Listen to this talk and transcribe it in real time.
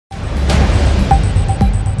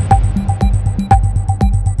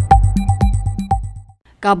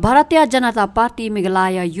Ka Bharatiya Janata Party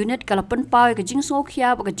Meghalaya unit kala penpau ke jingso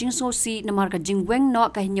khia ke jingso si namar ke jing Weng no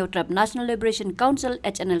ka hinyo trap National Liberation Council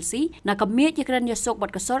HNLC na ka Miej Ïakren Ïasuk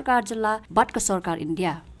bat ke sarkar jala bat ke sarkar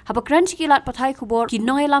India. Habakran cikilat pathai kubor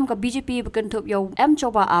kinong elam ka BJP bekentup yo M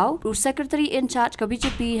coba au ru secretary in charge ka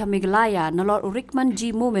BJP ha Meghalaya nalor Urikman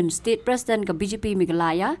G Movement state president ka BJP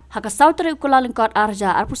Meghalaya ha ka sautere ukula lengkot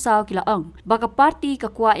arja arpusau kila ong baka party ka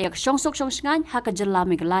kuwa yak songsok songsngan ha ka jala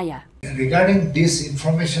Meghalaya. Regarding this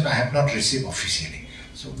information, I have not received officially,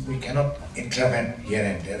 so we cannot intervene here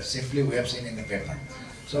and there. Simply, we have seen in the paper.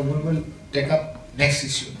 So we will take up next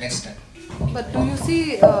issue next time. But do you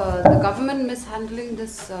see the government mishandling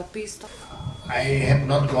this peace talk? I have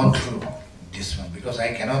not gone through this one because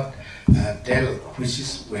I cannot tell which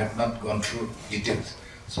is we have not gone through details.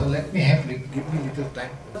 So let me give me little time.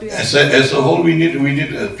 As a whole, we need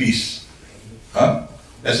a peace.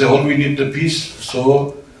 As a whole, we need the peace.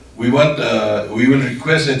 So we will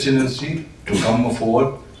request HNLC to come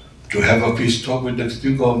forward to have a peace talk with the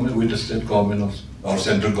state government, or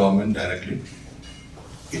central government directly.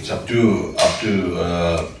 It's up to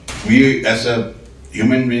we as a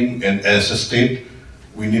human being and as a state,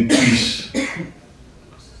 we need peace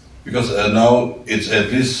because now it's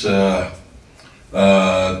at least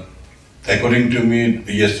according to me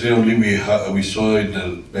yesterday only we saw in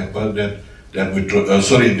the paper that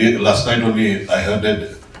last night only I heard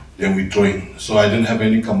that they're withdrawing. So I didn't have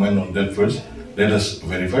any comment on that first. Let us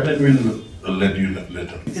verify that. We'll let you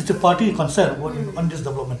later. Is the party concerned on this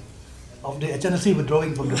development of the HNLC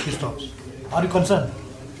withdrawing from the peace talks? Are you concerned?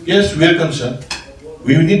 Yes, we are concerned.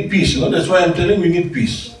 We need peace. That's why I'm telling we need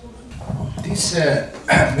peace. This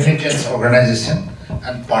militant organization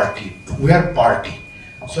and party, we are party.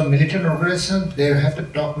 So militant organization, they have to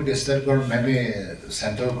talk with the state government, maybe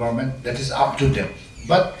central government. That is up to them.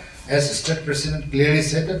 But as state president clearly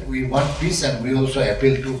said that we want peace, and we also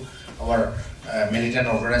appeal to our militant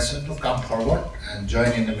organization to come forward and join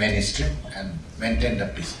in the mainstream and maintain the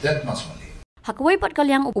peace. That much only. Hakway pat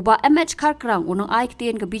kalyang uba MH Kharkrang unang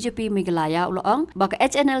Ïakren ke BJP Meghalaya uloong baka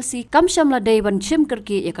HNLC kamsyam la day ban Shim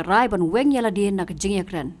Kyrkieh ikaray ban Weng yala din na kajing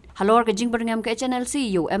Ïakren. Halor kajing berngam ke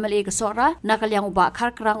HNLC yo MLA ke sora na kalyang uba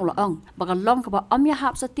Kharkrang uloong baka long ka ba amya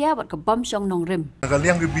hap satya bat ka bamsyong nong rim.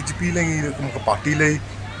 Kalyang ke BJP lang ke party lay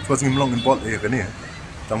first ngimlong in bot kani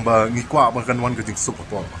tamba ngikwa ba kanwan kajing suk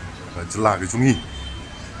apa jela ke jungi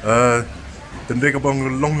tende ka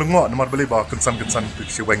bang long lengok namar beli ba kensan ke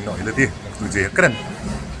si Weng no ilati tu je keren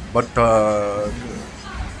but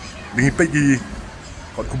dingi pegi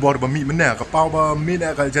kot kubor ba mi mena ka pau ba mi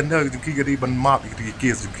na ka gender junki gadi ban map ki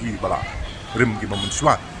case junki bala rim ki ba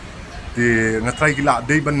menswa ti ngatrai gila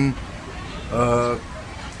dei ban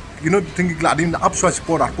tinggi gila din up shwa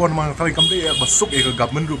support akon ma ngatrai kam dei ba suk e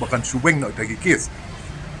government ru bakan si Weng no ki case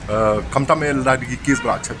kam tamel da ki case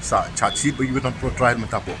ba chachi ba even on pro trial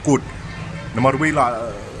mata po court nomor we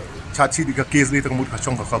la chachi di ka case ni tangmut ka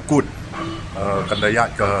chong ka court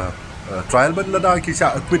kandaya ka trial ban la da ki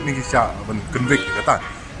sha acquit ni ki sha ban convict ka ta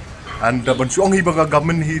and ban chuang hi ba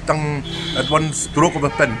government hi tang at one stroke of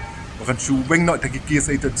a pen bakan chu Weng no ta ki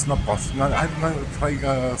case it's not possible I try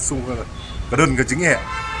ka so ka don ka jinge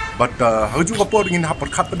but haju ka por ngin ha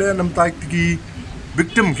par khat pada nam tai ki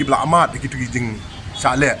victim ki bla amat ki jing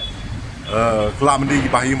sha le kla mandi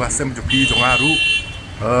ki bahi ma sem jo ki jongaru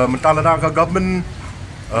mentala da ka government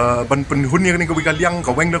ban penhun ni ka wikalyang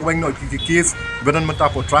ka Weng no ki case benan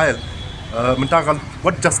menta po trial menta ka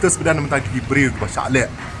what justice bedan menta ki bri ba shale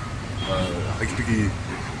ki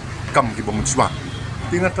kam ki bom chwa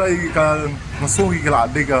tinga trai ka maso ki la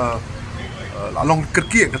de ka along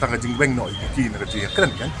Kyrkieh ka ta jing Weng no ki na ka ji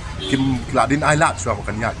Ïakren kan kim la din ai la chwa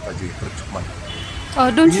kan ya ka ji man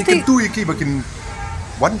don't you think tu ki bakin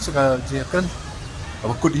once ka ji Ïakren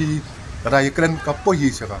aba could he Ïakren ka po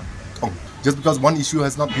hi saka just because one issue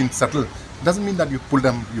has not been settled doesn't mean that you pull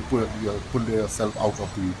yourself out of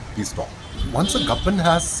the peace talk. Once the government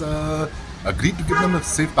has agreed to give them a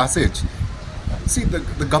safe passage, see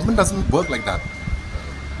the government doesn't work like that.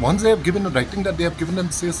 Once they have given a writing that they have given them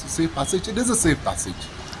safe passage, it is a safe passage.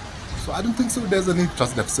 So I don't think so there's any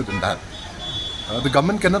trust deficit in that. The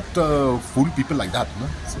government cannot fool people like that, no?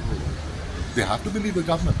 So they have to believe the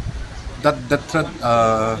government. That threat,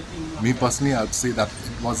 me personally, I would say that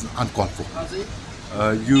it was uncalled for.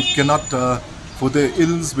 You cannot, for the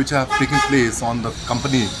ills which have taken place on the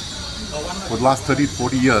company for the last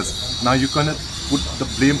 30-40 years, now you cannot put the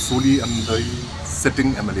blame solely on the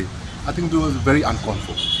sitting MLA. I think it was very uncalled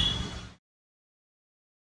for.